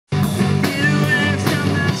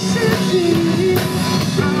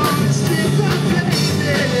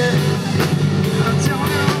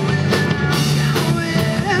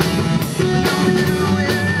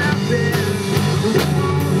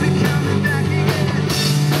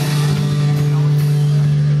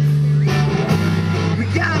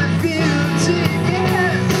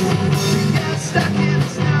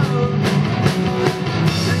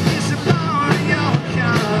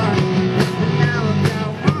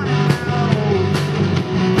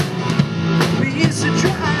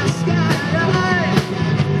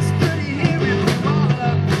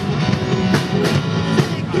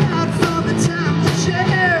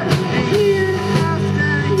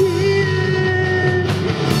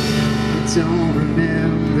don't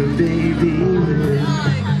remember, baby.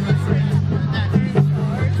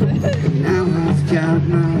 Now I've got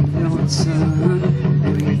my own son,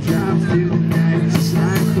 and we drive through the night just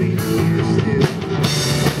like we used to.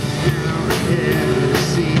 Now I've never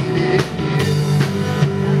seen it here.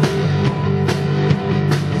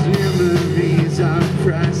 Memories are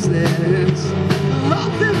priceless.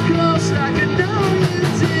 Love them close like I know you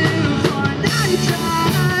do. For a night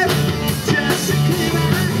drive, just to clear my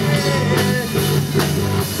head.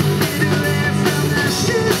 Get away from the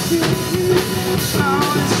city. I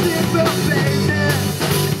wanna slip up, baby.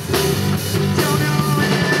 Don't know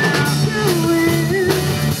where I'm going.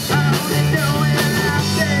 I only know where I've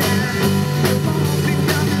been. You won't be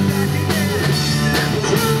coming back again.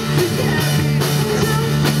 Don't forget me.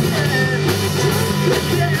 Don't forget. Don't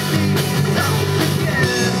forget me. Don't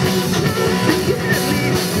forget. Don't forget me.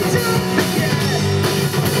 Don't forget.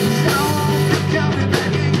 I won't be coming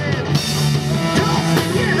back again. Don't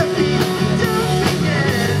forget me. Don't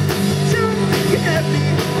forget. Don't forget me.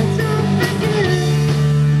 Don't forget.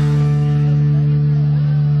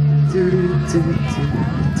 Do do do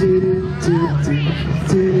do do do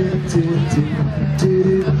do do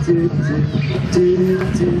do do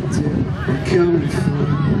do do. I'm coming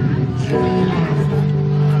for you.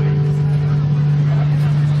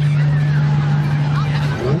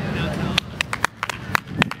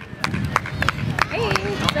 Hey,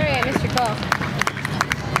 sorry I missed your call.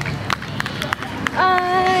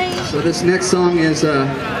 So this next song is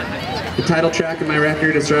the title track of my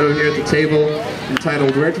record. It's right over here at the table,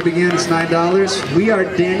 entitled Where to Begin. It's $9. We are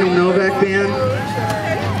Daniel Novak Band.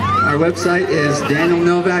 Our website is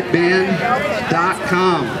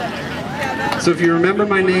danielnovakband.com. So if you remember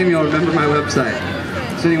my name, you'll remember my website.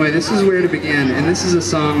 So anyway, this is Where to Begin, and this is a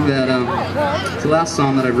song that, it's the last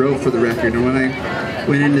song that I wrote for the record. And when I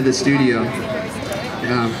went into the studio,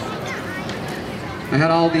 I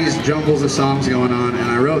had all these jumbles of songs going on, and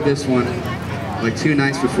I wrote this one like 2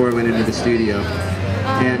 nights before I went into the studio.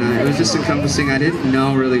 And it was just encompassing. I didn't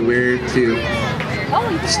know really where to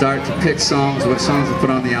start to pick songs, what songs to put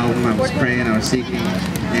on the album. I was praying, I was seeking.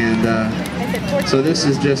 And so this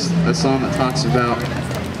is just a song that talks about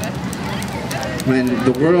when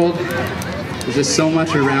the world is just so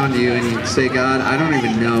much around you and you say, God, I don't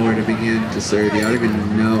even know where to begin to serve you. I don't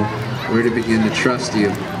even know where to begin to trust you.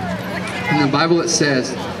 In the Bible it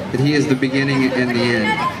says that He is the beginning and the end.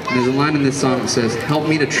 And there's a line in this song that says, help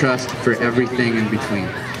me to trust for everything in between.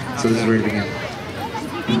 So this is where to begin.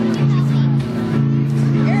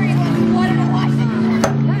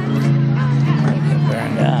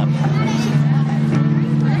 Burned up.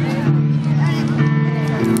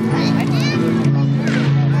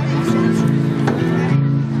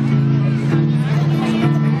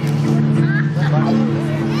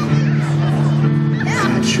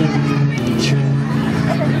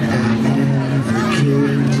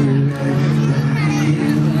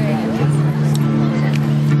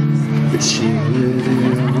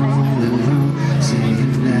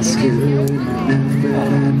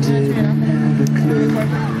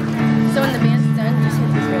 So when the band's done, just hit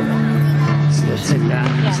this ribbon. So let's take that.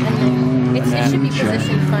 Yeah, and then it should be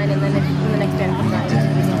positioned fine, and then if when the next band comes on, it's easy.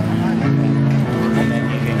 And then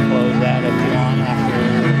you can close that if you want after.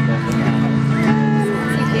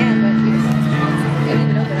 Yeah, but you leave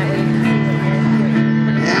it open that way you can see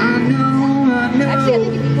I know Actually, I think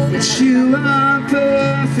if you close that it, you are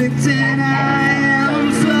perfect and I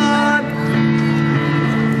am flawed.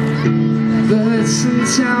 But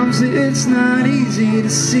sometimes it's not easy to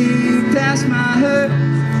see past my hurt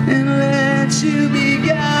and let you be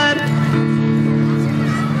God.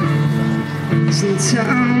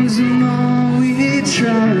 Sometimes the more we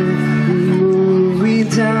try, the more we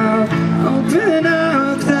doubt. Open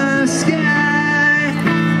up the sky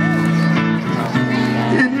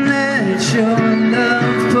and let your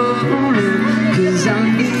love pour in. 'Cause I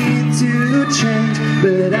need to change,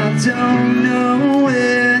 but I don't know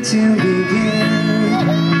where to begin.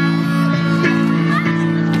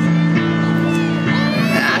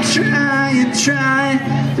 I try and try,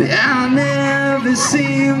 but I never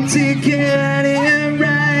seem to get it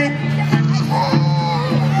right.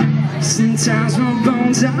 Sometimes my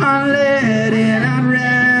bones are lead, and I'd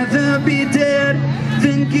rather be dead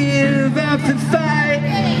than give up the fight.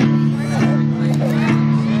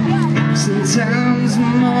 Sometimes the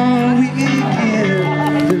more we give,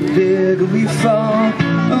 the bigger we fall.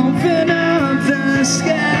 Open up the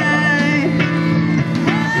sky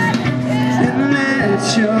and let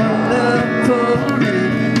your love pour in.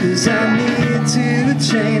 'Cause I need to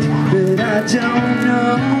change, but I don't know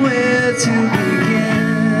where to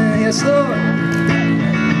begin. Yes, Lord.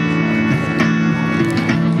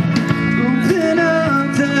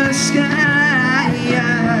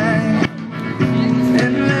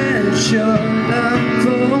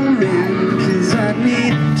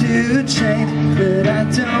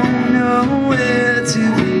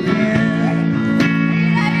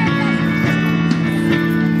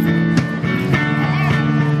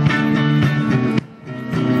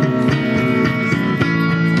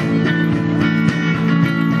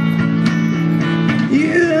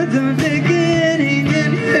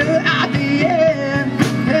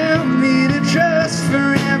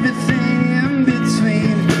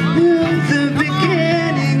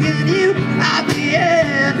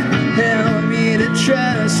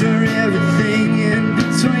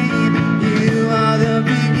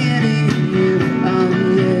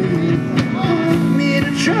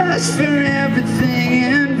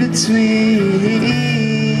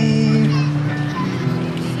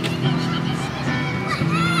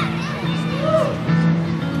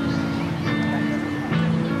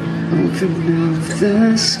 Open up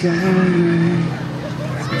the sky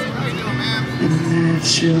and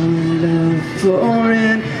let your love pour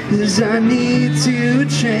in, 'cause I need to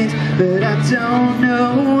change, but I don't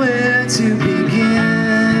know where to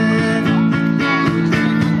begin.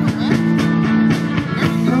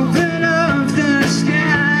 Open up the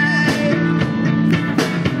sky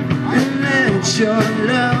and let your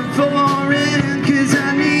love pour in, 'cause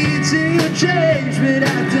I need to change, but I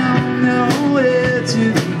don't know where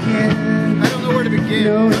to begin. I don't know where to begin.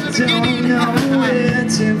 No, I don't know where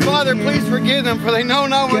to begin. Father, please forgive them, for they know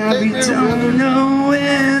not what God, they we do. don't know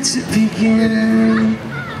where to begin.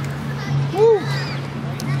 Woo.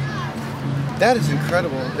 That is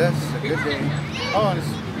incredible. That's a good day. Oh,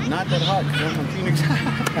 it's not that hot because I'm from Phoenix. I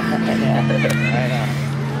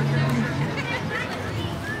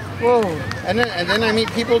know. Whoa. And then I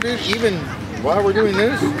meet people, dude, even while we're doing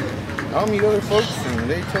this. I'll meet other folks and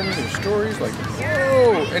they tell me their stories like,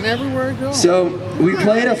 whoa, and everywhere I go. So we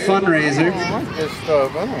played a fundraiser I don't like this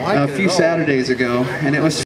stuff. I don't like it a few at all. Saturdays ago, and it was